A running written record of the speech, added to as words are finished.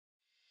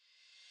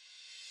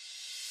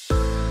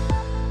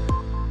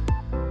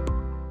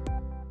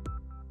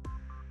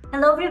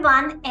Hello,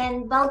 everyone,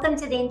 and welcome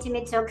to the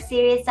Intimate Talk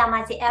series. I'm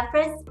Asi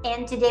Efros,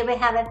 and today we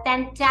have a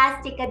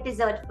fantastic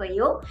episode for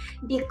you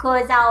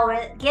because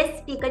our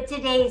guest speaker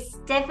today is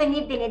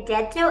Stephanie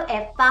Benedetto,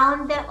 a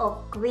founder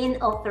of Queen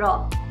of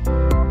Raw.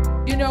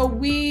 You know,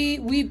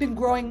 we've been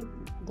growing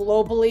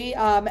globally.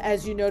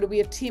 As you know, we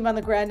have team on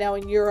the ground now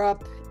in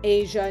Europe,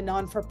 Asia,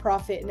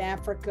 non-for-profit in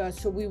Africa.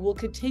 So we will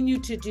continue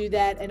to do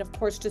that, and of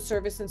course, to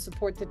service and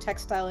support the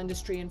textile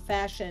industry and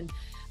fashion.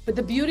 But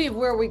the beauty of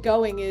where we're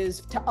going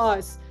is, to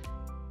us,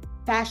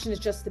 fashion is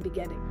just the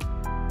beginning.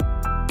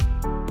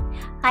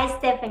 Hi,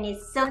 Stephanie.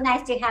 So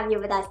nice to have you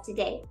with us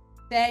today.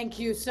 Thank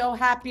you. So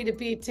happy to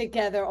be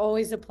together.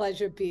 Always a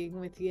pleasure being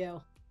with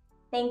you.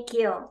 Thank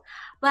you.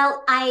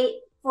 Well,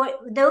 for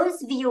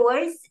those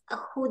viewers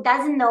who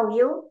doesn't know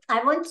you,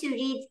 I want to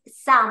read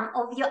some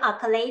of your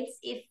accolades,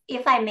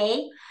 if I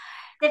may.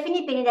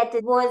 Stephanie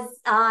Benedetto was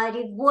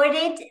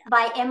rewarded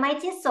by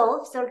MIT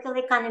Solve, Circular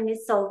Economy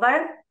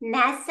Solver,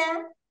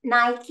 NASA,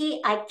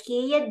 Nike,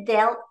 IKEA,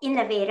 Dell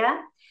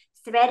Innovator,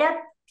 ThreadUp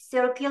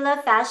Circular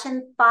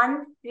Fashion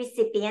Fund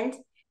recipient,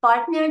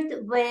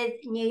 partnered with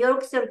New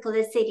York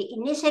Circular City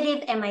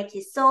Initiative,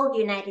 MIT Solve,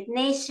 United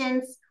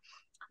Nations,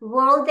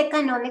 World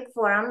Economic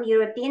Forum,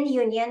 European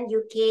Union,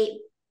 UK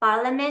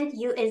Parliament,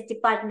 US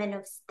Department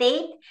of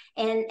State,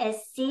 and as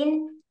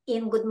seen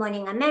in Good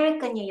Morning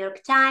America, New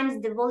York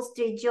Times, the Wall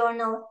Street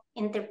Journal,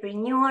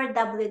 Entrepreneur,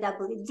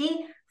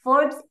 WWD,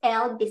 Forbes,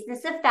 Elle,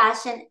 Business of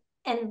Fashion,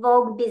 and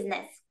Vogue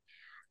Business.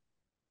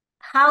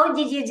 How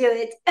did you do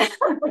it?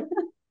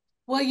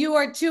 Well, you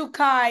are too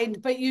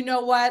kind, but you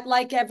know what?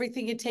 Like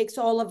everything, it takes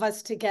all of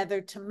us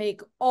together to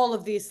make all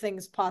of these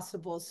things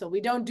possible. So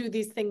we don't do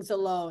these things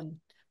alone,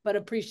 but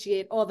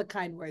appreciate all the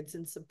kind words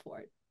and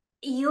support.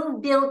 You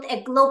built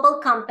a global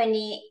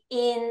company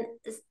in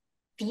a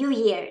few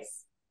years.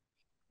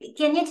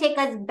 Can you take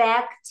us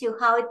back to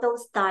how it all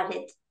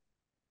started,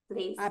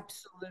 please?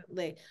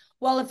 Absolutely.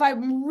 Well, if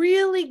I'm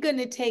really going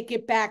to take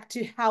it back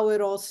to how it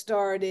all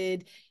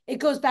started, it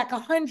goes back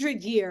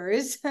 100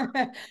 years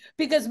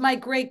because my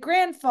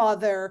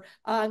great-grandfather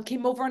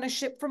came over on a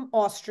ship from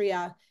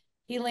Austria.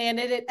 He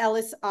landed at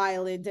Ellis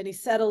Island and he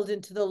settled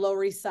into the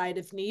Lower East Side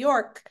of New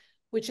York,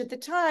 which at the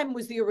time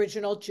was the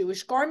original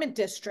Jewish garment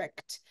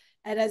district.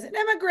 And as an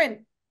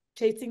immigrant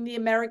chasing the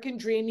American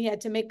dream, he had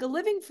to make a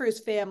living for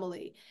his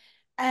family.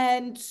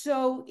 And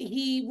so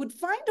he would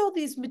find all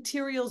these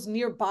materials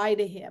nearby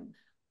to him,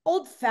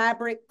 old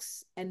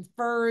fabrics and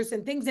furs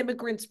and things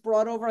immigrants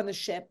brought over on the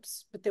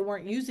ships, but they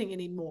weren't using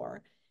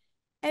anymore.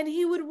 And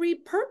he would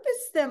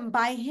repurpose them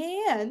by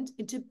hand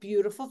into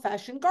beautiful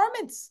fashion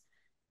garments.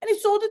 And he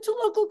sold it to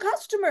local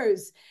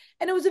customers.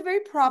 And it was a very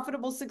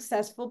profitable,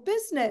 successful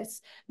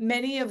business.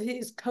 Many of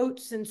his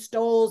coats and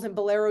stoles and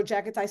bolero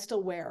jackets I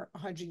still wear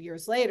 100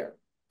 years later.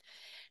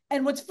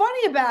 And what's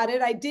funny about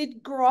it, I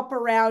did grow up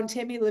around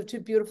him. He lived to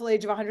a beautiful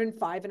age of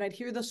 105, and I'd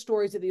hear the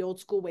stories of the old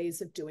school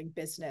ways of doing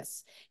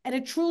business. And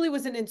it truly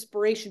was an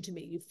inspiration to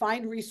me. You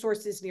find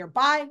resources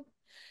nearby,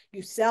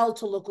 you sell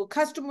to local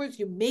customers,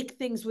 you make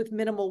things with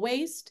minimal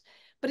waste.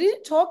 But he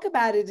didn't talk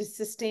about it as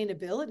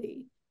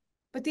sustainability.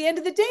 But at the end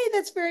of the day,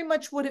 that's very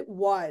much what it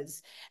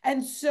was.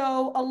 And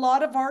so a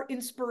lot of our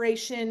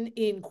inspiration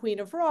in Queen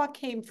of Raw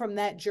came from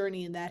that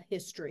journey and that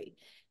history.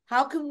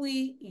 How can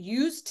we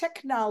use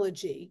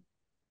technology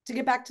to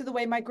get back to the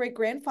way my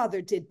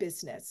great-grandfather did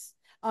business,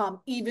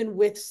 even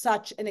with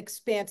such an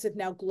expansive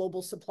now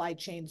global supply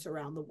chains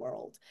around the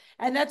world?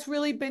 And that's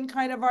really been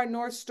kind of our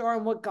North Star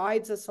and what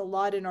guides us a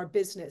lot in our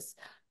business.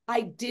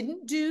 I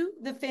didn't do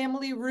the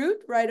family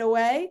route right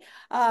away.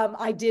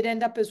 I did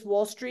end up as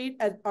Wall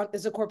Street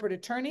as a corporate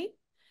attorney,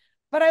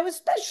 but I was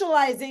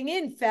specializing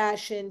in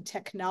fashion,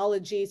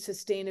 technology,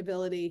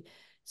 sustainability.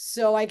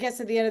 So I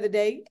guess at the end of the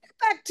day,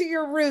 back to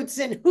your roots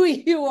and who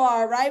you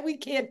are, right? We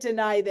can't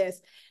deny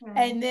this. Right.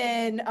 And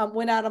then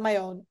went out on my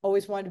own.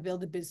 Always wanted to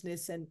build a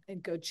business and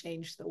go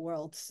change the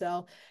world.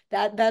 So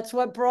that's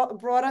what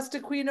brought us to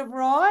Queen of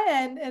Raw,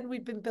 and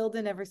we've been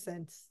building ever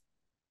since.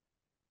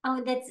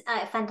 Oh, that's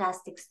a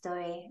fantastic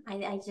story.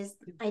 I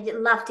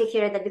love to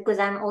hear that because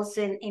I'm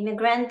also an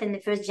immigrant in the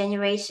first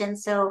generation.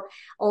 So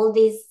all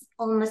these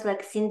almost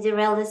like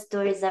Cinderella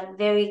stories are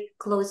very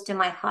close to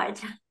my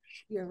heart.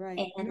 You're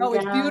right. And No,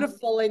 it's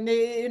beautiful.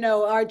 And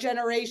our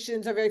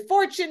generations are very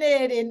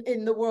fortunate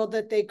in the world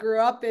that they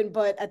grew up in,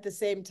 but at the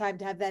same time,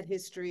 to have that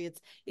history, it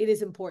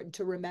is important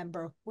to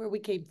remember where we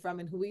came from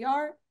and who we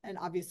are, and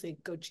obviously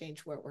go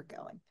change where we're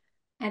going.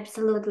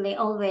 absolutely,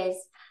 always.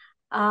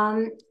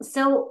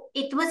 So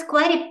it was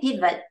quite a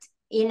pivot,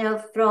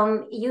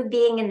 from you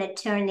being an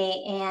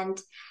attorney and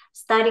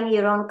starting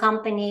your own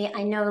company.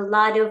 I know a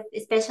lot of,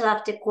 especially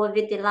after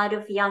COVID, a lot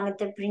of young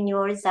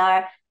entrepreneurs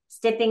are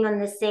stepping on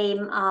the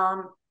same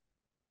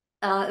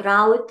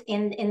route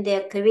in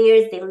their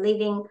careers. They're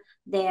leaving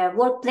their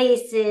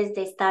workplaces,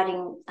 they're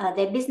starting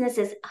their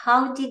businesses.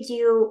 How did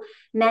you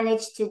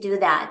manage to do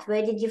that?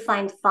 Where did you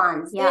find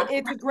funds? Yeah.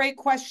 It's a great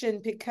question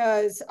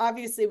because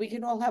obviously we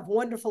can all have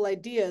wonderful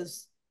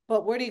ideas,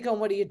 but where do you go and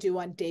what do you do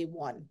on day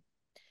one?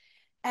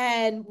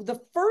 And the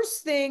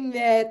first thing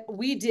that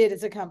we did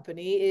as a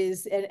company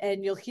is,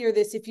 and you'll hear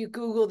this if you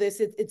Google this,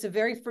 it's a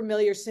very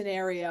familiar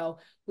scenario.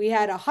 We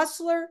had a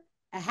hustler,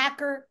 a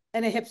hacker,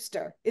 and a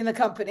hipster in the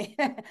company.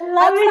 I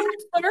Love was it.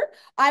 a hustler.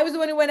 I was the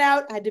one who went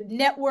out, I had to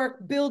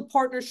network, build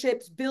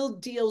partnerships,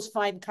 build deals,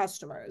 find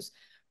customers.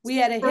 We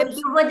had a So hipster.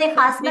 you were the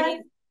hustler?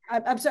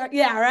 I'm sorry.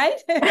 Yeah, right.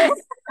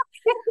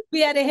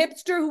 We had a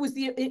hipster who was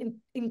the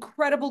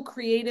incredible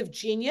creative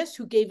genius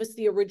who gave us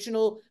the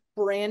original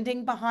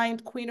branding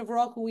behind Queen of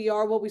Raw, who we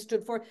are, what we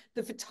stood for,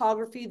 the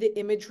photography, the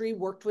imagery,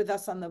 worked with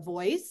us on the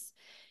voice.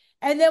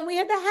 And then we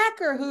had the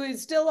hacker, who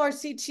is still our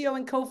CTO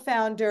and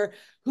co-founder,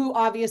 who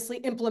obviously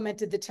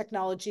implemented the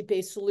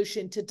technology-based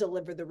solution to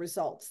deliver the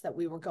results that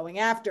we were going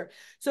after.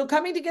 So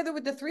coming together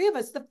with the three of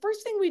us, the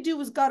first thing we do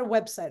was got a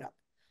website up.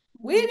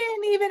 We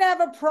didn't even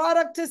have a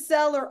product to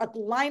sell or a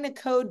line of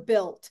code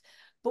built,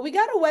 but we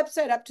got a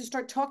website up to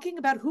start talking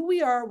about who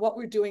we are, what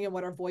we're doing, and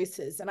what our voice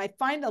is. And I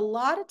find a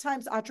lot of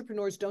times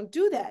entrepreneurs don't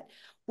do that.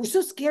 We're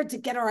so scared to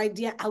get our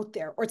idea out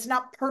there, or it's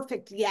not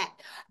perfect yet,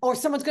 or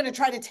someone's going to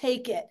try to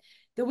take it,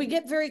 that we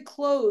get very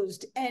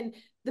closed. And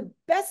the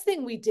best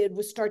thing we did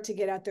was start to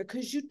get out there,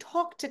 because you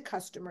talk to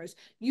customers,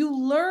 you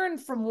learn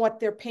from what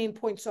their pain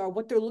points are,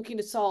 what they're looking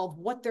to solve,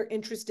 what they're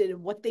interested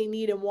in, what they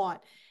need and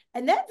want.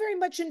 And that very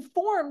much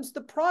informs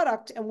the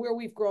product and where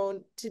we've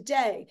grown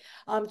today.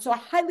 So I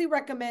highly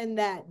recommend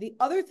that. The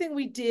other thing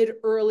we did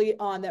early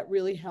on that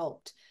really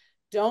helped,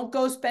 don't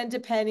go spend a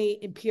penny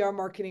in PR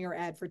marketing or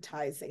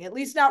advertising, at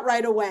least not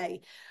right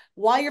away.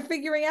 While you're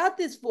figuring out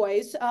this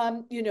voice,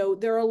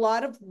 there are a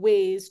lot of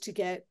ways to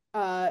get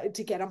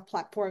on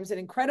platforms, and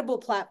incredible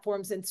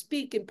platforms, and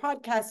speak in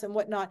podcasts and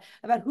whatnot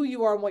about who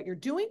you are and what you're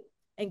doing,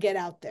 and get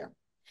out there.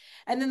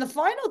 And then the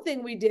final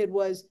thing we did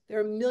was, there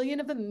are a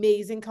million of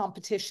amazing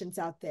competitions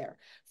out there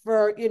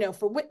for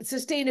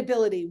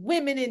sustainability,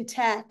 women in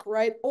tech,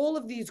 right? All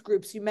of these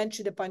groups, you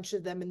mentioned a bunch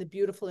of them in the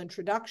beautiful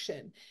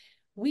introduction.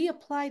 We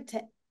applied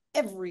to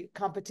every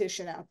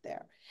competition out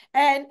there.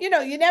 And, you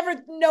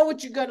never know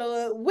what you're going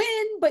to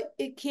win, but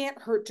it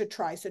can't hurt to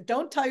try. So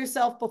don't tell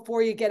yourself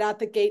before you get out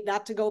the gate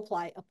not to go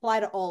apply. Apply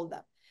to all of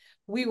them.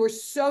 We were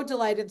so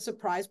delighted and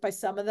surprised by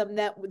some of them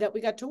that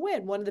we got to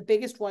win. One of the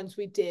biggest ones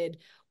we did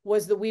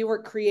was the We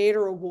Were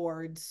Creator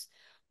Awards.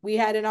 We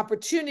had an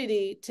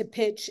opportunity to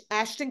pitch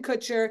Ashton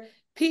Kutcher,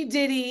 P.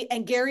 Diddy,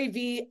 and Gary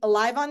Vee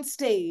live on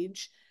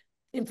stage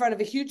in front of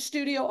a huge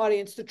studio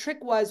audience. The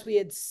trick was, we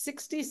had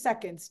 60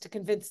 seconds to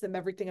convince them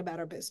everything about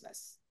our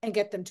business and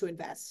get them to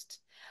invest.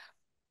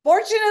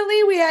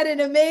 Fortunately, we had an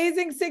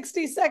amazing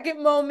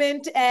 60-second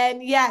moment.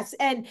 And yes,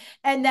 and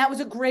that was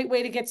a great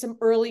way to get some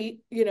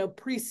early,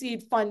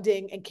 pre-seed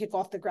funding and kick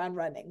off the ground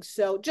running.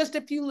 So just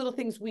a few little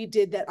things we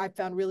did that I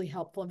found really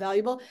helpful and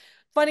valuable.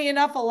 Funny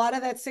enough, a lot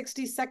of that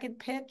 60-second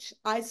pitch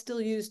I still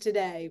use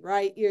today,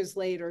 right? Years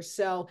later.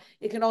 So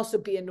it can also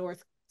be a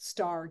North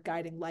Star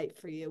guiding light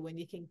for you when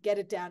you can get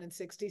it down in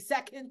 60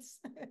 seconds.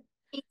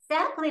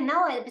 Exactly.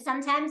 No,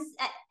 sometimes,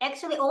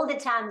 actually, all the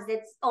times,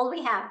 that's all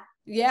we have.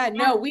 Yeah,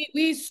 no,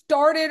 we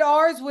started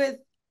ours with,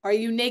 "Are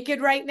you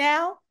naked right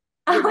now?"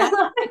 But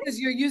not because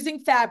you're using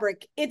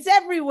fabric. It's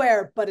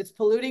everywhere, but it's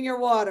polluting your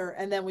water.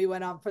 And then we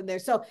went on from there.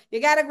 So you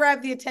got to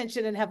grab the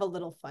attention and have a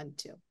little fun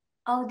too.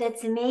 Oh,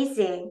 that's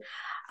amazing.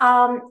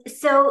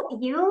 So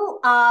you,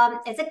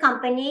 as a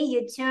company,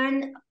 you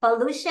turn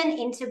pollution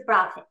into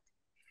profit.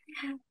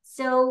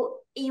 So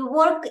you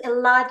work a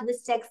lot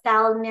with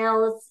textile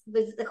mills,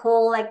 with the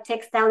whole like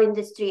textile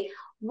industry.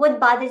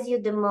 What bothers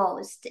you the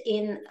most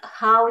in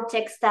how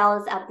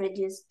textiles are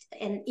produced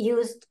and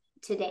used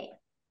today?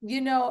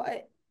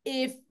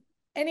 If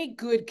any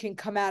good can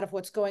come out of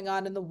what's going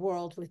on in the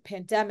world with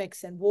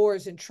pandemics and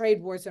wars and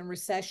trade wars and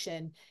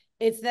recession,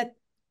 it's that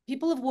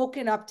people have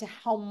woken up to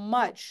how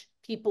much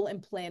people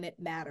and planet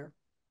matter.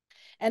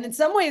 And in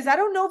some ways, I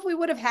don't know if we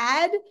would have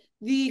had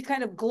the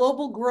kind of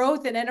global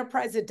growth and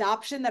enterprise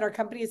adoption that our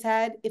company has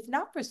had if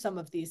not for some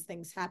of these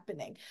things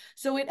happening.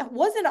 So it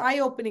was an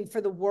eye-opening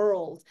for the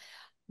world.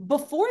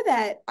 Before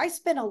that, I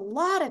spent a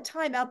lot of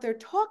time out there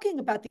talking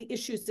about the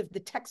issues of the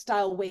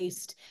textile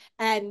waste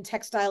and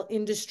textile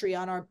industry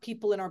on our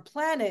people and our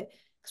planet,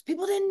 because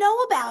people didn't know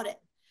about it.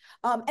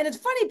 And it's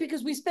funny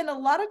because we spend a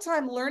lot of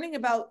time learning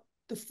about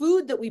the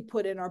food that we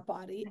put in our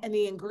body and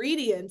the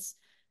ingredients.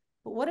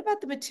 But what about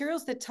the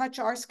materials that touch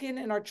our skin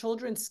and our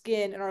children's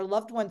skin and our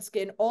loved one's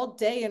skin all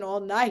day and all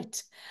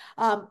night?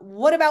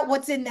 What about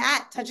what's in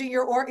that touching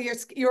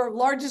your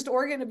largest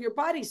organ of your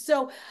body?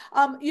 So,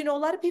 a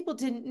lot of people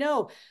didn't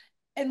know.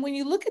 And when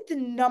you look at the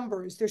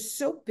numbers, they're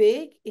so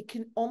big, it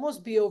can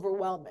almost be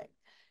overwhelming.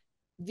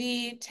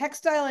 The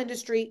textile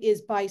industry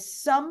is, by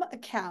some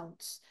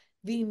accounts,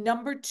 the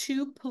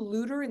 #2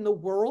 polluter in the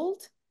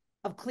world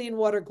of clean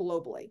water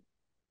globally.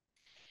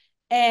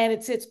 And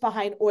it sits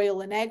behind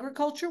oil and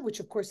agriculture, which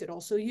of course it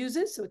also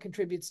uses. So it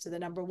contributes to the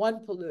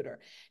 #1 polluter.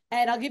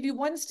 And I'll give you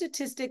one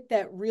statistic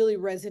that really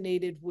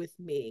resonated with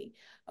me.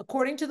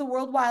 According to the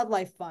World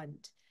Wildlife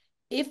Fund,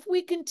 if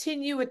we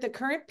continue at the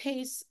current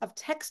pace of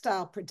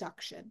textile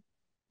production,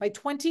 by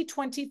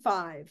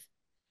 2025,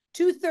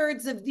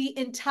 2/3 of the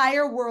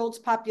entire world's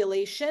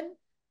population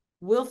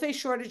will face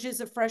shortages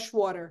of fresh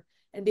water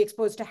and be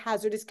exposed to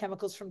hazardous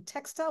chemicals from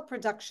textile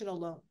production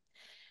alone.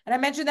 And I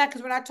mentioned that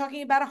because we're not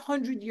talking about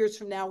 100 years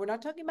from now. We're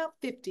not talking about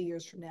 50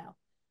 years from now.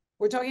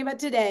 We're talking about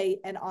today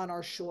and on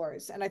our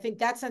shores. And I think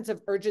that sense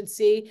of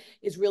urgency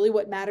is really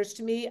what matters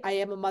to me. I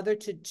am a mother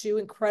to two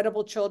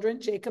incredible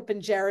children, Jacob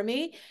and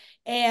Jeremy,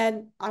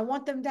 and I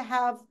want them to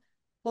have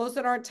clothes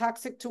that aren't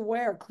toxic to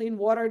wear, clean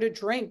water to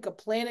drink, a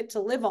planet to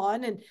live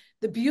on. And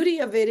the beauty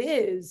of it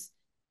is,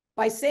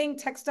 by saying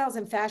textiles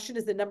and fashion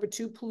is the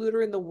 #2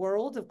 polluter in the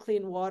world of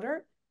clean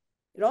water,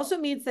 it also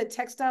means that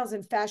textiles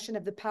and fashion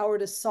have the power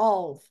to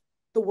solve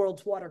the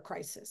world's water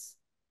crisis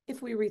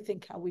if we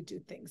rethink how we do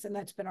things. And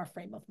that's been our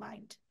frame of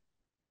mind.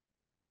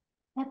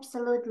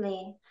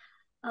 Absolutely.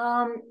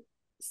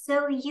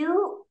 So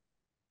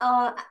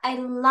I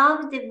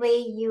love the way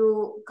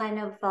you kind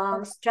of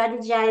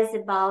strategize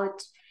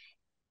about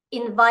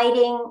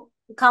inviting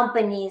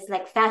companies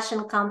like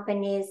fashion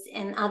companies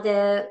and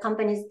other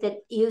companies that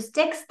use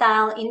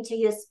textile into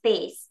your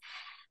space.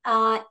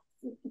 Can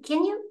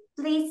you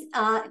please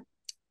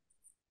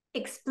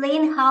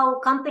explain how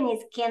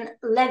companies can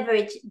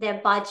leverage their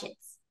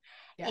budgets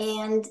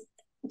and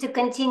to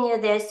continue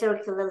their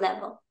circular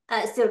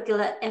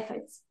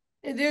efforts?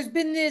 There's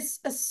been this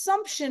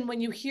assumption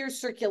when you hear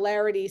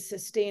circularity,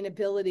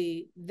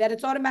 sustainability, that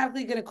it's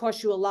automatically going to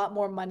cost you a lot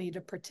more money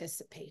to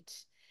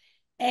participate.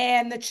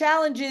 And the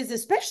challenge is,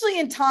 especially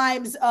in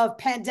times of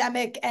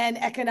pandemic and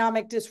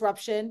economic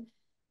disruption,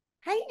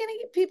 how are you going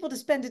to get people to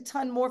spend a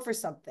ton more for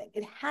something?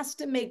 It has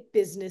to make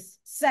business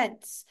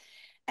sense.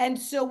 And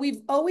so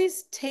we've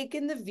always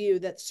taken the view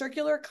that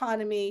circular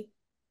economy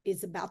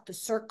is about the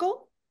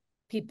circle,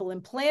 people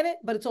and planet,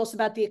 but it's also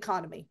about the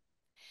economy.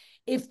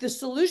 If the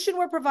solution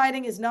we're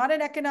providing is not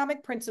an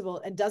economic principle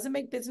and doesn't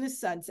make business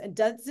sense and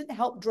doesn't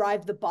help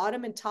drive the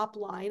bottom and top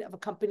line of a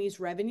company's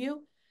revenue,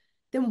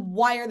 then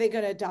why are they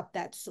going to adopt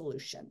that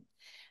solution?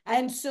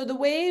 And so the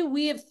way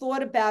we have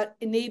thought about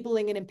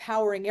enabling and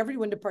empowering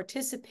everyone to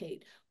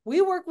participate,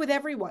 we work with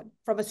everyone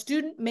from a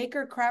student,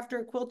 maker,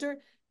 crafter,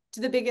 quilter to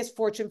the biggest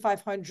Fortune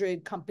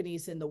 500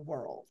 companies in the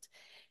world.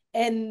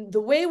 And the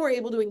way we're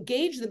able to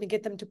engage them and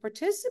get them to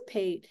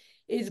participate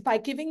is by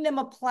giving them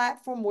a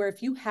platform where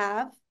if you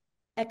have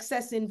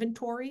excess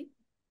inventory,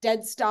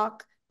 dead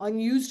stock,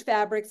 unused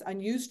fabrics,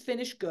 unused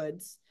finished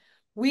goods,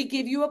 we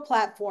give you a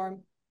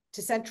platform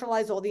to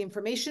centralize all the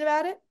information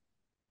about it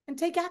and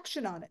take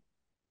action on it.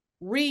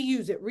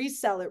 Reuse it,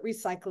 resell it,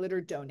 recycle it, or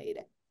donate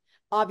it.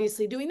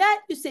 Obviously, doing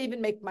that, you save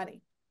and make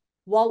money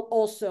while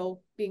also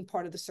being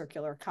part of the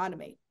circular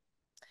economy.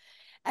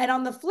 And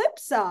on the flip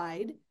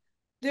side,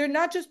 they're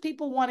not just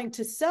people wanting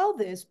to sell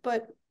this,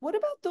 but what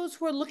about those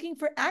who are looking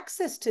for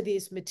access to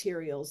these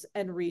materials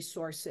and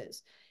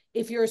resources?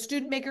 If you're a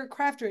student maker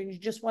crafter and you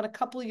just want a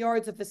couple of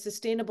yards of a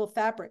sustainable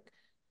fabric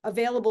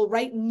available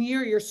right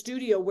near your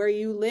studio where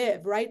you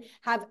live, right?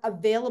 Have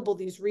available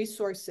these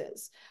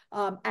resources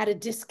at a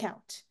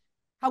discount.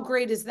 How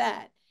great is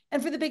that?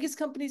 And for the biggest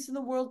companies in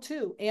the world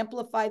too,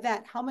 amplify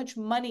that. How much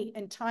money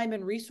and time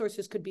and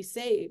resources could be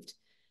saved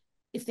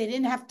if they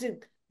didn't have to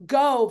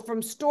go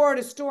from store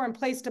to store and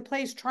place to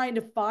place trying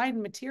to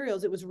find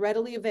materials? It was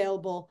readily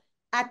available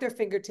at their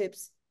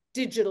fingertips,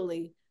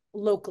 digitally,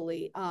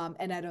 locally,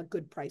 and at a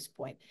good price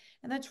point.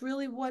 And that's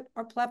really what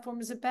our platform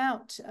is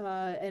about,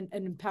 and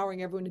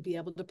empowering everyone to be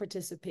able to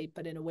participate,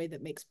 but in a way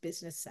that makes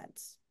business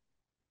sense.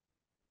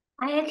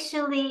 I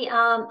actually,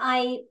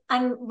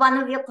 I'm one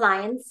of your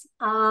clients,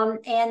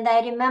 and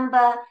I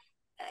remember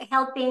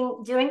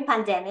helping during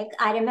pandemic.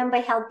 I remember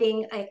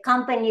helping a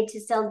company to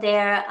sell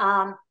their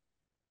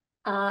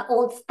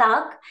old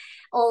stock,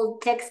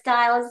 old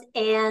textiles,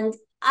 and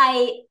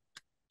I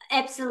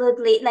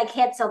absolutely like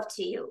hats off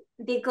to you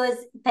because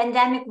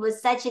pandemic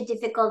was such a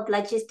difficult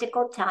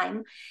logistical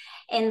time,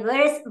 and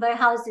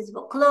warehouses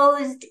were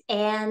closed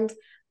and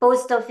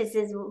post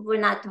offices were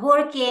not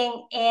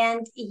working,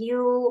 and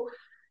you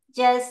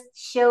just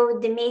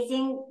showed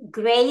amazing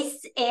grace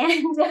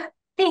and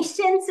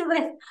patience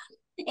with,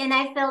 and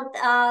I felt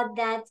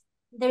that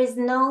there is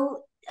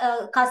no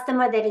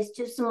customer that is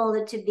too small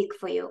or too big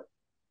for you.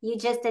 You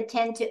just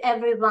attend to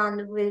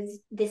everyone with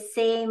the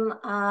same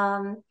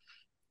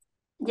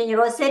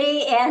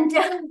generosity and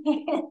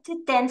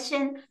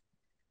attention.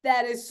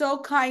 That is so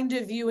kind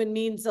of you and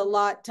means a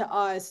lot to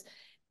us.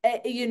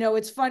 You know,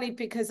 it's funny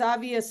because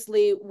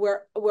obviously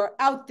we're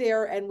out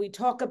there and we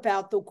talk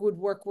about the good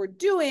work we're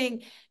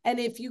doing. And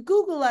if you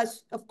Google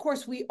us, of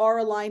course, we are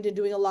aligned and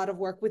doing a lot of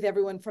work with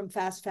everyone from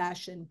fast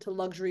fashion to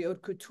luxury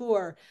haute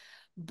couture.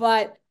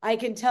 But I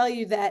can tell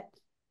you that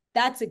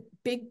that's a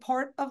big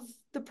part of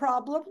the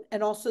problem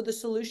and also the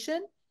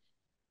solution.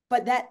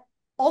 But that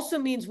also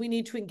means we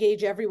need to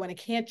engage everyone. It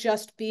can't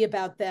just be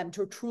about them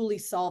to truly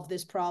solve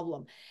this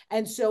problem.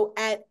 And so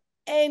at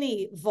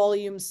any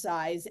volume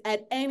size,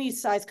 at any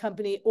size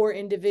company or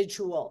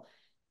individual,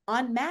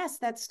 en masse,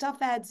 that stuff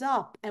adds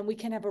up and we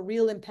can have a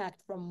real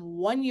impact from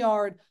 1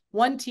 yard,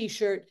 1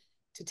 t-shirt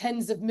to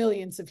tens of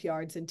millions of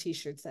yards and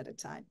t-shirts at a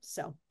time.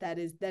 So that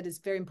is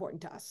very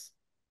important to us.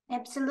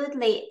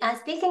 Absolutely.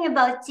 Speaking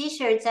about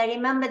t-shirts, I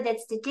remember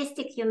that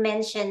statistic you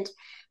mentioned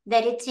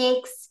that it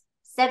takes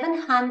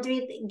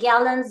 700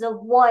 gallons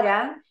of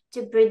water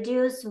to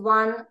produce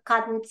one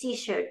cotton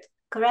t-shirt,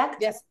 correct?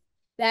 Yes,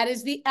 that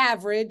is the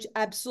average,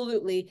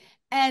 absolutely.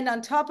 And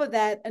on top of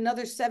that,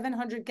 another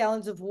 700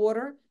 gallons of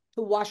water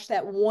to wash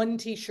that one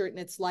t-shirt in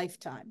its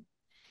lifetime.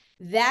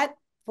 That,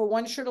 for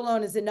one shirt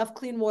alone, is enough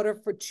clean water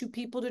for two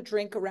people to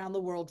drink around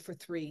the world for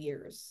 3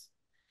 years.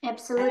 And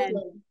Absolutely.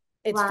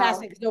 it's Wow.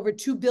 fascinating because over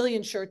 2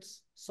 billion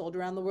shirts sold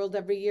around the world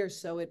every year.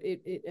 So it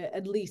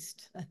at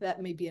least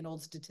that may be an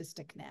old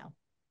statistic now.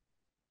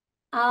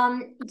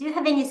 Do you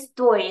have any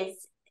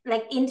stories,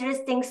 like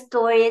interesting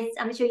stories?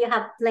 I'm sure you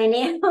have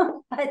plenty,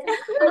 but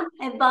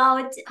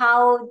about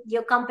how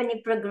your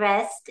company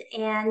progressed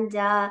and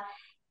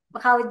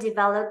how it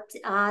developed.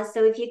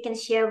 So if you can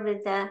share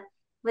with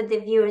the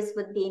viewers,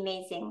 would be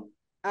amazing.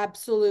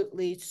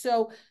 Absolutely.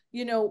 So,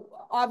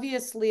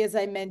 obviously, as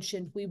I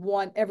mentioned, we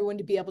want everyone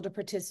to be able to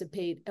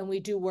participate, and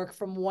we do work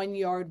from 1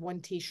 yard,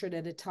 one t-shirt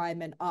at a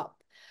time and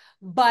up.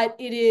 But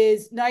it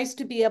is nice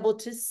to be able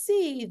to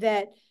see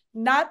that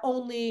not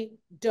only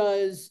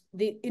does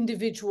the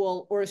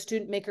individual or a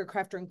student maker,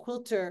 crafter, and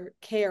quilter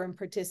care and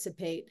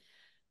participate,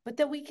 but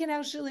that we can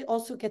actually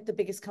also get the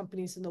biggest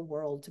companies in the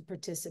world to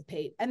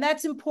participate. And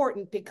that's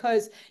important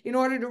because in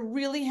order to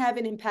really have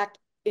an impact,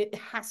 it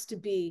has to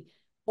be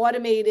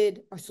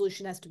automated, our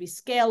solution has to be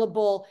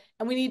scalable,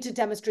 and we need to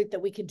demonstrate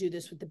that we can do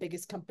this with the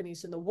biggest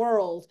companies in the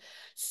world.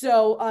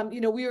 So,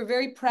 we were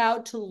very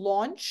proud to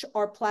launch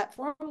our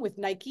platform with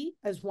Nike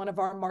as one of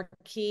our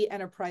marquee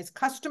enterprise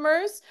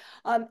customers.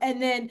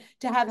 And then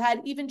to have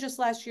had, even just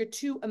last year,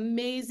 two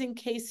amazing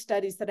case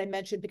studies that I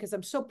mentioned, because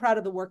I'm so proud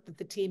of the work that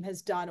the team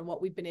has done and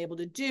what we've been able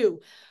to do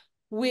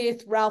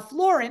with Ralph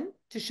Lauren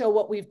to show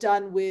what we've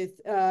done with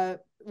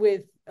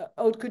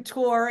haute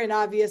couture and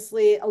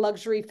obviously a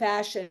luxury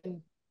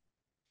fashion.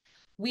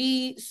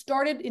 We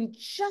started in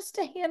just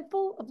a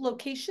handful of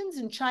locations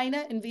in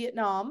China and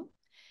Vietnam,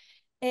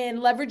 and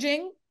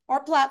leveraging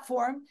our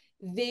platform,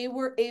 they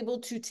were able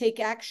to take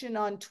action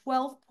on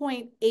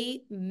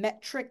 12.8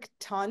 metric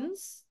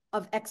tons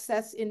of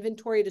excess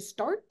inventory to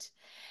start.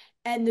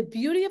 And the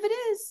beauty of it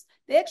is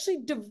they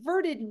actually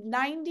diverted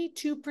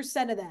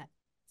 92% of that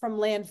from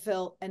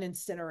landfill and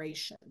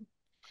incineration.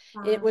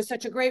 It was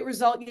such a great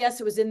result.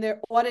 Yes, it was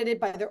audited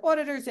by their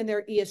auditors in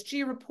their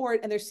ESG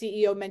report, and their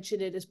CEO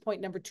mentioned it as point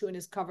number 2 in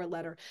his cover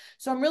letter.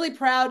 So I'm really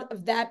proud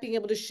of that, being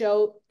able to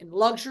show in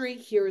luxury,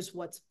 here's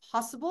what's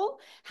possible,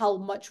 how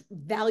much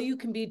value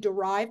can be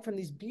derived from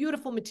these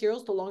beautiful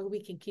materials, the longer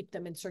we can keep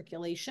them in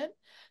circulation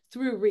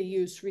through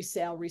reuse,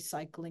 resale,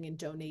 recycling, and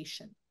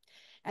donation.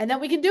 And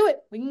that we can do it.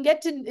 We can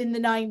get to in the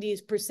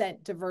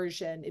 90%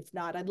 diversion. If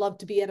not, I'd love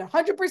to be at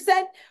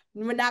 100%.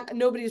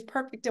 Nobody is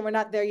perfect, and we're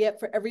not there yet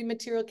for every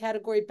material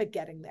category, but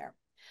getting there.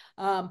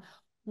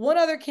 One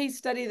other case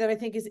study that I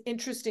think is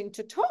interesting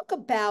to talk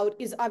about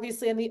is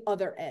obviously on the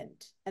other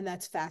end, and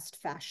that's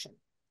fast fashion.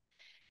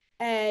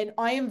 And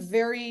I am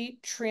very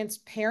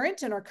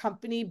transparent, and our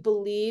company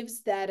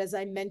believes that, as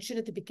I mentioned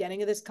at the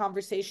beginning of this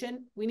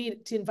conversation, we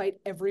need to invite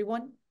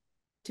everyone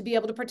to be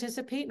able to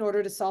participate in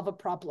order to solve a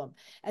problem.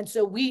 And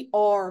so we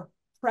are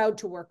proud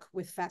to work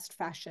with fast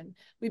fashion.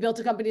 We built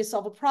a company to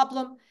solve a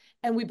problem,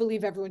 and we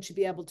believe everyone should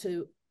be able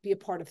to be a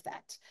part of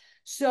that.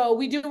 So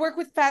we do work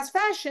with fast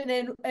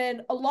fashion,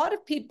 and a lot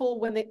of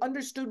people, when they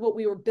understood what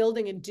we were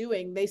building and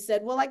doing, they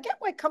said, well, I get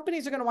why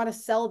companies are going to want to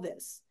sell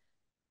this,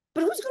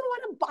 but who's going to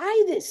want to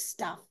buy this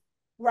stuff,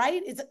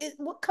 right?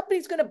 What company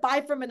is going to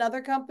buy from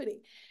another company?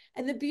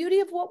 And the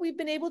beauty of what we've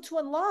been able to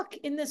unlock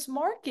in this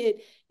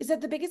market is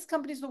that the biggest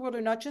companies in the world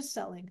are not just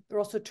selling, they're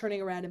also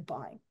turning around and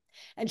buying.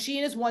 And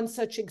Shein is one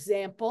such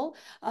example.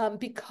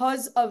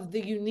 Because of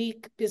the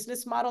unique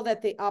business model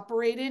that they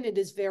operate in. It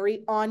is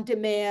very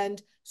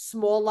on-demand,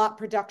 small lot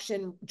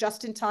production,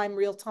 just in time,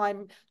 real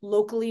time,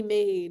 locally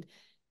made.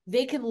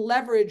 They can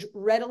leverage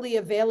readily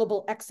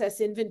available excess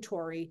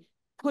inventory,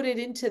 put it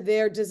into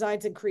their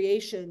designs and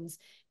creations,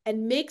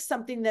 and make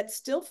something that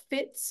still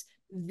fits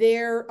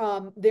their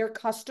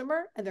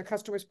customer and their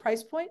customer's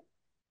price point,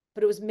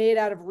 but it was made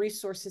out of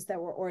resources that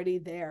were already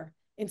there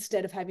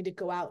instead of having to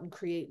go out and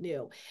create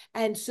new.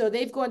 And so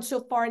they've gone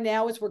so far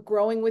now, as we're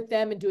growing with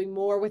them and doing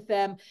more with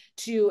them,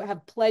 to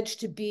have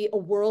pledged to be a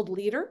world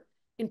leader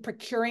in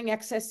procuring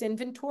excess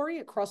inventory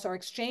across our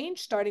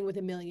exchange, starting with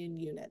 1 million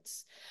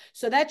units.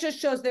 So that just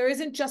shows there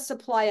isn't just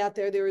supply out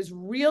there. There is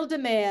real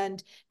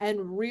demand,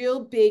 and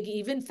real big,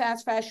 even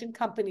fast fashion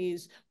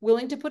companies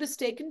willing to put a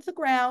stake into the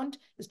ground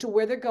as to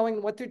where they're going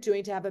and what they're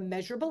doing to have a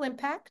measurable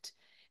impact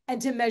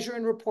and to measure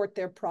and report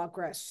their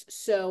progress.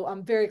 So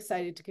I'm very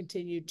excited to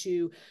continue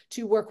to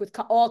work with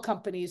all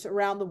companies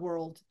around the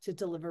world to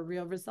deliver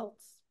real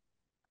results.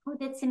 Oh,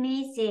 that's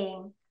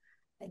amazing.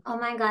 Oh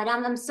my God,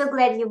 I'm so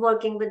glad you're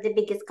working with the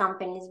biggest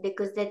companies,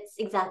 because that's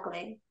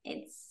exactly,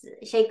 it's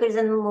shakers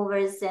and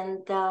movers, and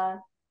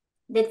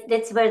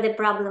that's where the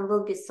problem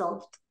will be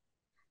solved.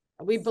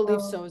 We believe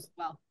So, so as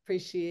well.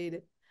 Appreciate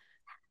it.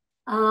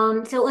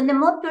 so on the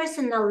more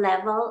personal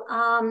level,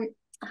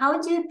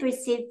 how do you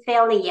perceive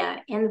failure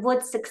and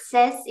what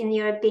success, in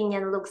your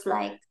opinion, looks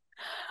like?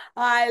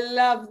 I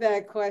love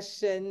that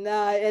question.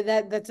 And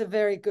that's a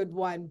very good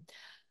one.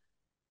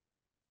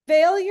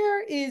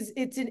 Failure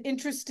it's an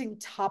interesting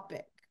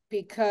topic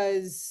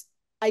because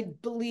I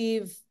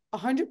believe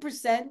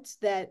 100%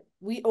 that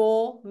we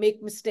all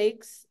make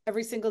mistakes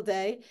every single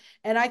day.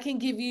 And I can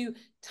give you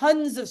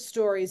tons of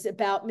stories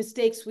about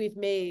mistakes we've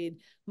made.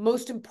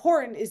 Most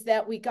important is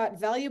that we got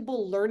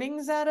valuable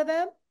learnings out of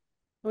them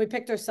and we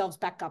picked ourselves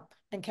back up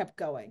and kept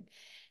going.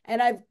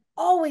 And I've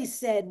always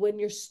said when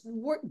you're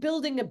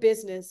building a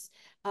business,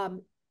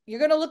 you're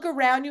going to look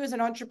around you as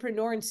an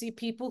entrepreneur and see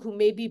people who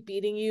may be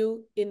beating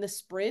you in the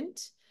sprint.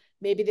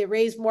 Maybe they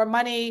raised more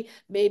money,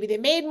 maybe they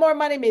made more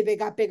money, maybe they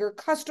got bigger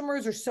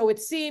customers, or so it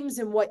seems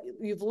in what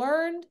you've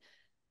learned.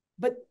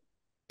 But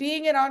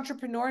being an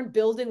entrepreneur and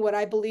building what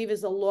I believe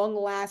is a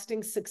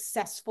long-lasting,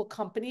 successful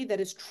company that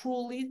is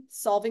truly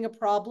solving a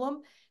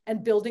problem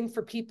and building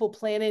for people,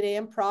 planet,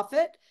 and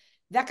profit,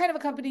 that kind of a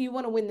company, you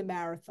want to win the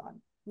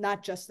marathon,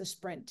 not just the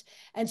sprint.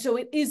 And so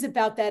it is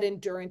about that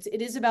endurance.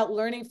 It is about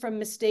learning from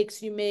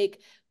mistakes you make,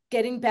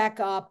 getting back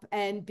up,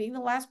 and being the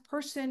last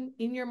person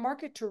in your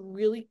market to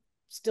really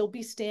still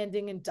be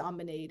standing and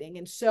dominating.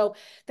 And so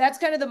that's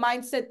kind of the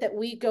mindset that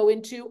we go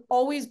into.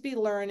 Always be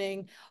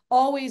learning,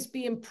 always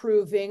be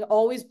improving,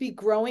 always be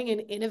growing and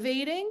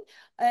innovating,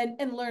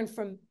 and learn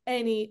from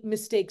any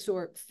mistakes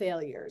or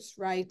failures,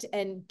 right?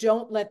 And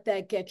don't let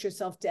that get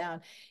yourself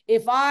down.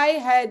 If I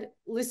had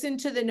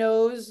listened to the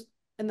no's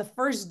and the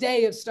first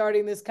day of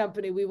starting this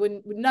company,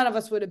 none of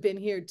us would have been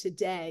here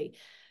today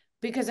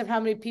because of how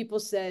many people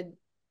said,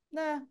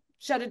 nah,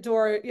 shut a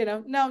door,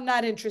 no,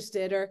 not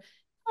interested, or,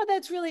 oh,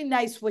 that's really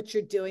nice what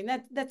you're doing.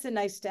 That's a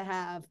nice to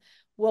have.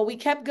 Well, we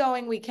kept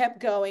going,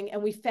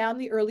 and we found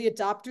the early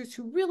adopters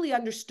who really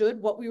understood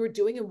what we were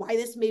doing and why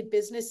this made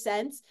business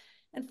sense.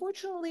 And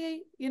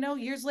fortunately,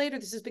 years later,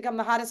 this has become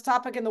the hottest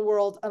topic in the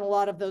world, and a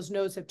lot of those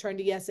no's have turned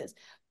to yeses.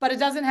 But it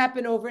doesn't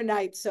happen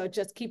overnight, so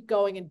just keep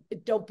going and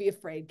don't be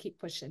afraid. Keep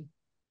pushing.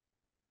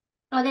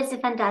 Oh, that's a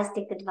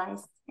fantastic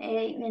advice.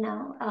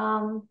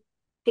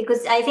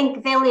 Because I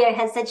think failure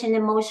has such an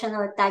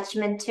emotional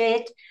attachment to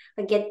it.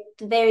 We get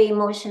very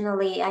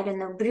emotionally, I don't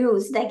know,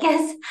 bruised, I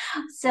guess.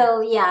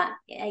 So yeah,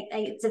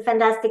 it's a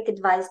fantastic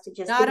advice to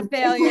just not a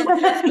failure,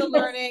 just a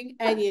learning,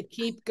 and you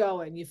keep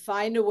going. You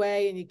find a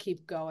way and you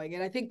keep going.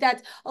 And I think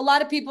that's a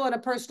lot of people on a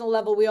personal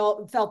level, we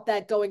all felt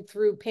that going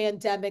through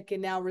pandemic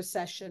and now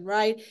recession,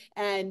 right?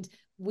 And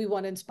we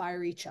want to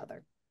inspire each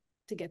other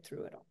to get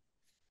through it all.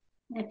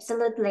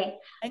 Absolutely.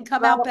 And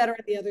come out better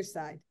on the other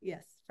side.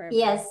 Yes. For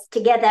everyone. Yes,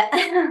 together.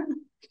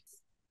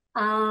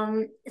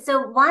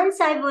 So once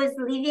I was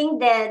leaving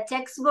the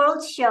Tex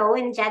World show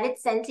in Javits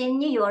Center in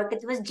New York.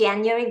 It was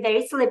January,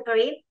 very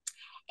slippery.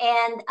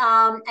 And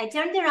I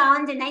turned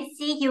around and I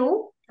see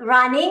you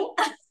running.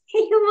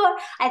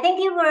 I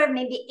think you were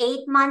maybe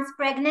 8 months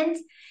pregnant,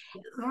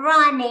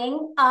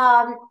 running.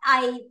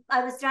 I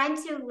was trying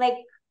to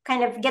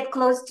kind of get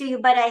close to you,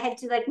 but I had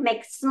to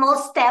make small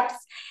steps.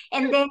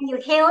 And then you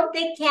held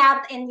the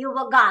cab and you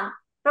were gone,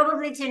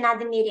 probably to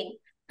another meeting.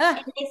 And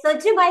I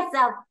thought to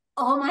myself,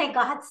 oh my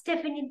God,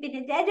 Stephanie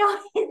Benedetto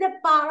is a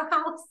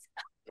powerhouse.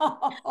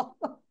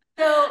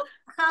 So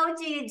how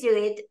do you do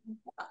it?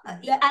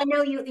 I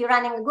know you're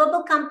running a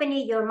global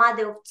company, you're a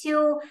mother of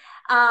two.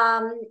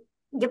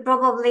 You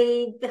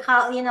probably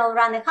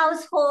run a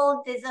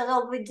household. This is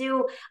all we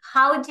do.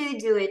 How do you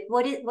do it?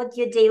 What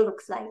your day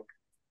looks like?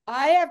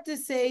 I have to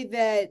say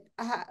that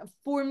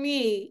for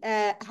me,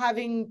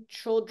 having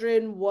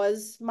children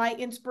was my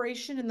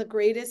inspiration and the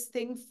greatest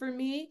thing for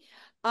me.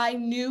 I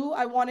knew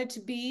I wanted to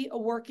be a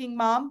working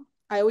mom.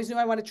 I always knew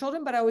I wanted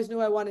children, but I always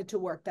knew I wanted to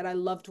work, that I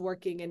loved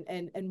working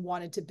and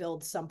wanted to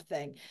build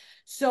something.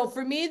 So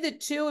for me, the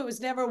two, it was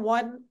never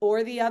one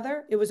or the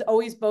other. It was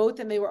always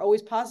both, and they were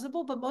always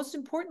possible. But most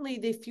importantly,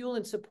 they fuel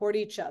and support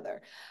each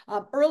other.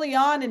 Early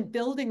on in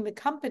building the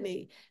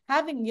company,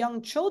 having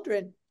young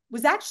children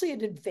was actually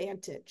an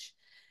advantage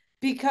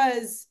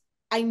because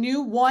I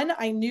knew what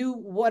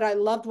I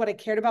loved, what I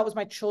cared about was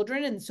my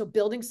children. And so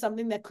building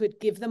something that could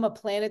give them a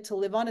planet to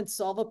live on and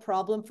solve a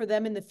problem for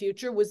them in the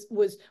future was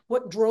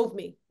what drove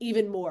me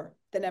even more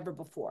than ever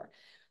before.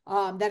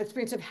 That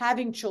experience of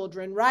having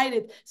children,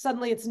 right?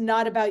 Suddenly it's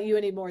not about you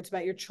anymore. It's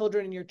about your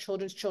children and your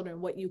children's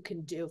children, what you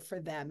can do for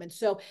them. And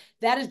so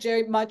that has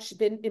very much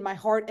been in my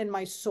heart and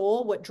my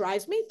soul, what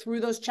drives me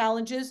through those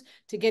challenges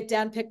to get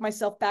down, pick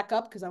myself back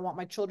up, because I want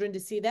my children to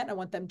see that. And I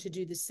want them to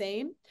do the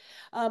same.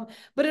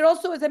 But it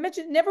also, as I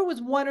mentioned, never was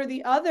one or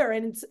the other.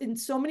 And in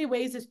so many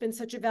ways, it's been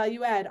such a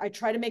value add. I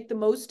try to make the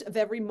most of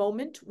every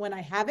moment when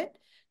I have it.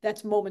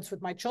 That's moments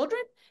with my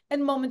children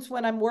and moments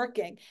when I'm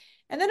working.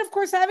 And then, of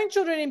course, having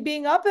children and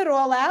being up at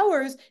all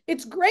hours,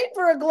 it's great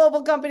for a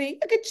global company.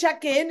 I could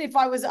check in if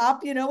I was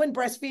up, and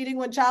breastfeeding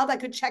one child, I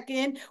could check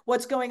in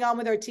what's going on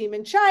with our team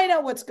in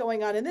China, what's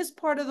going on in this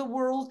part of the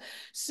world.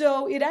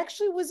 So it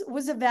actually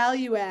was a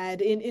value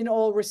add in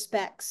all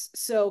respects.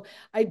 So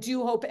I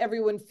do hope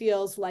everyone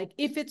feels like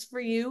if it's for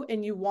you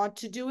and you want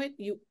to do it,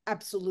 you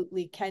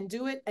absolutely can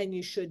do it and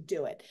you should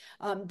do it.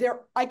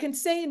 I can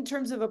say in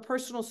terms of a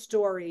personal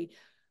story,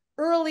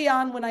 early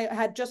on when I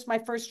had just my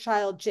first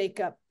child,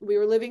 Jacob, we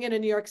were living in a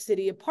New York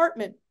City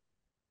apartment.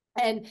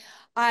 And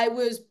I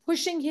was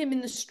pushing him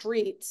in the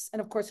streets.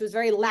 And of course, it was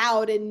very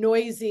loud and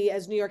noisy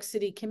as New York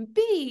City can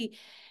be.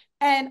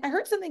 And I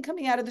heard something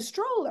coming out of the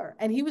stroller.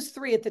 And he was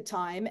 3 at the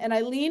time. And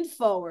I leaned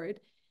forward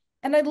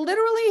and I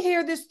literally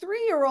hear this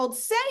 3-year-old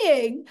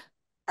saying,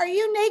 "Are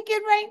you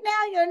naked right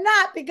now? You're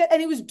not."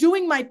 And he was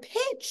doing my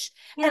pitch.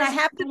 Yes, and I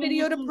have the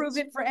video to prove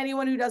it for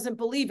anyone who doesn't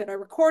believe it. I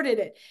recorded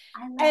it.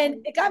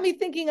 And it got me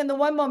thinking in the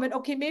one moment,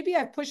 okay, maybe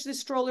I've pushed this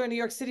stroller in New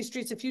York City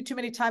streets a few too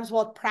many times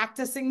while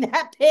practicing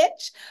that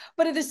pitch.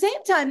 But at the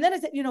same time, then I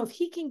said, if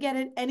he can get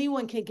it,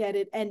 anyone can get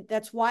it. And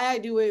that's why I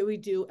do what we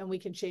do, and we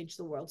can change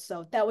the world.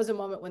 So that was a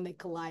moment when they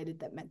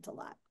collided that meant a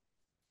lot.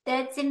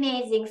 That's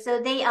amazing.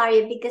 So they are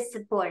your biggest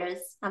supporters,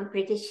 I'm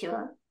pretty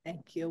sure.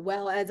 Thank you.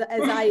 Well, as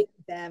I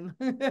am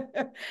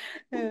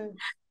them.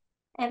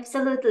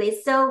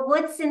 Absolutely. So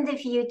what's in the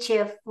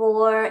future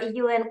for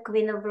you and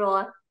Queen of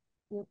Raw?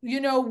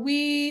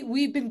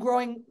 We've been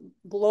growing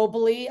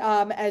globally.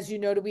 As you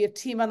noted, we have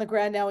team on the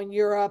ground now in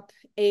Europe,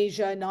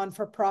 Asia,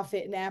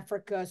 non-for-profit in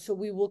Africa. So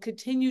we will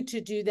continue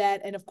to do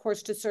that. And of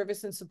course, to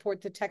service and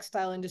support the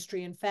textile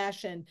industry and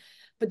fashion.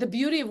 But the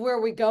beauty of where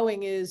we're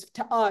going is,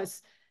 to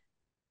us,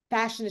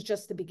 fashion is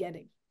just the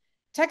beginning.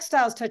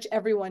 Textiles touch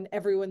everyone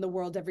in the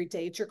world every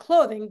day. It's your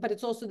clothing, but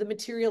it's also the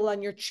material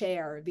on your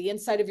chair, the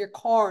inside of your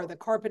car, the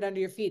carpet under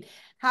your feet.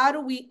 How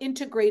do we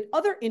integrate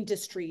other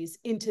industries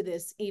into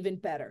this even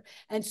better?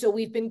 And so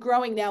we've been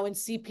growing now in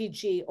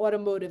CPG,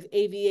 automotive,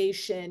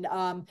 aviation,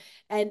 and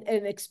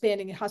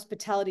expanding in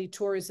hospitality,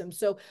 tourism.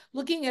 So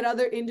looking at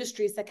other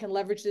industries that can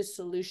leverage this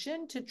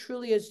solution to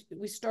truly, as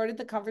we started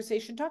the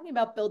conversation talking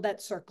about, build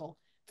that circle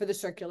for the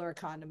circular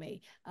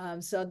economy.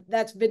 So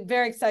that's been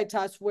very exciting to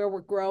us where we're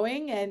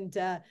growing and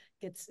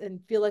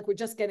feel like we're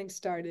just getting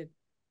started.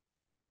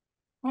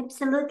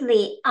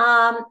 Absolutely.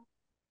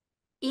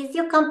 Is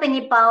your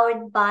company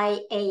powered by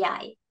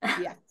AI?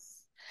 Yes.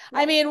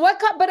 I mean, but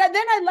then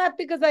I laugh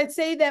because I'd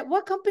say that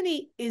what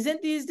company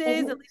isn't these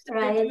days, at least if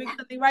they're doing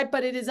something right,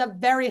 but it is a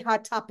very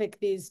hot topic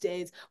these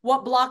days.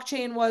 What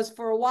blockchain was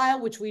for a while,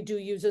 which we do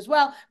use as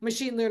well,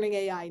 machine learning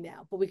AI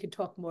now, but we could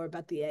talk more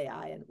about the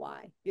AI and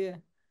why. Yeah.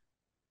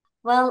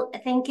 Well,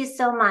 thank you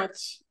so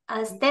much.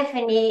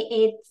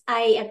 Stephanie,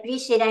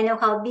 I know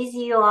how busy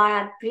you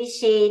are. I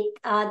appreciate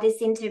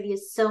this interview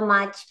so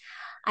much.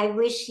 I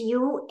wish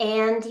you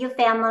and your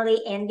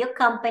family and your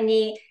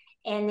company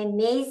an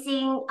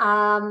amazing,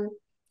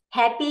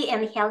 happy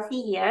and healthy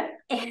year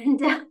and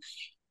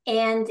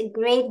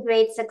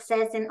great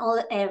success in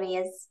all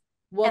areas.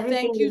 Well,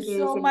 Everything thank you you do is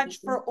so much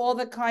amazing. for all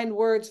the kind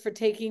words, for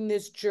taking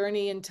this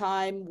journey in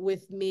time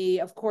with me.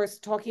 Of course,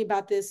 talking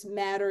about this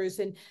matters.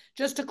 And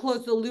just to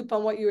close the loop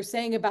on what you were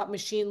saying about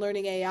machine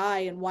learning AI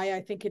and why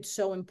I think it's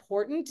so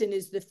important and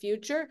is the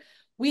future,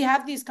 we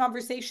have these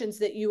conversations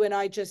that you and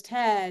I just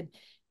had,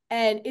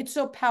 and it's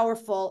so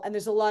powerful. And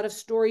there's a lot of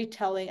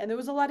storytelling, and there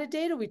was a lot of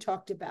data we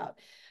talked about.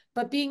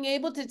 But being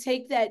able to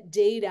take that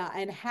data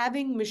and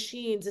having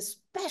machines,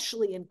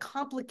 especially in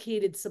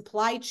complicated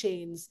supply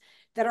chains,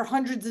 that are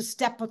hundreds of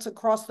steps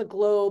across the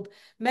globe,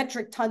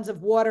 metric tons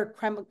of water,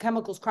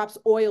 chemicals, crops,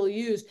 oil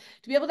used,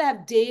 to be able to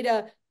have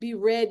data be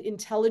read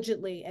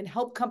intelligently and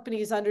help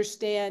companies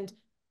understand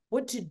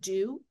what to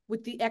do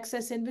with the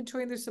excess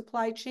inventory in their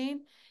supply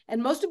chain.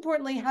 And most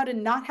importantly, how to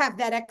not have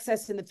that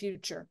excess in the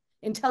future,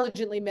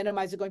 intelligently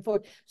minimize it going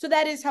forward. So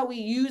that is how we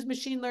use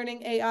machine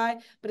learning AI.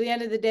 But at the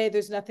end of the day,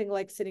 there's nothing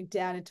like sitting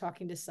down and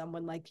talking to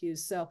someone like you.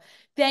 So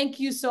thank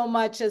you so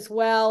much as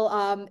well.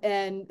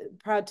 And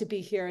proud to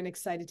be here and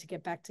excited to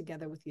get back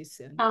together with you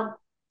soon. Oh,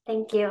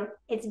 thank you.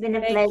 It's been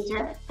a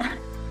pleasure.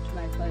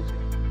 My pleasure.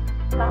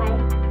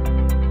 Bye.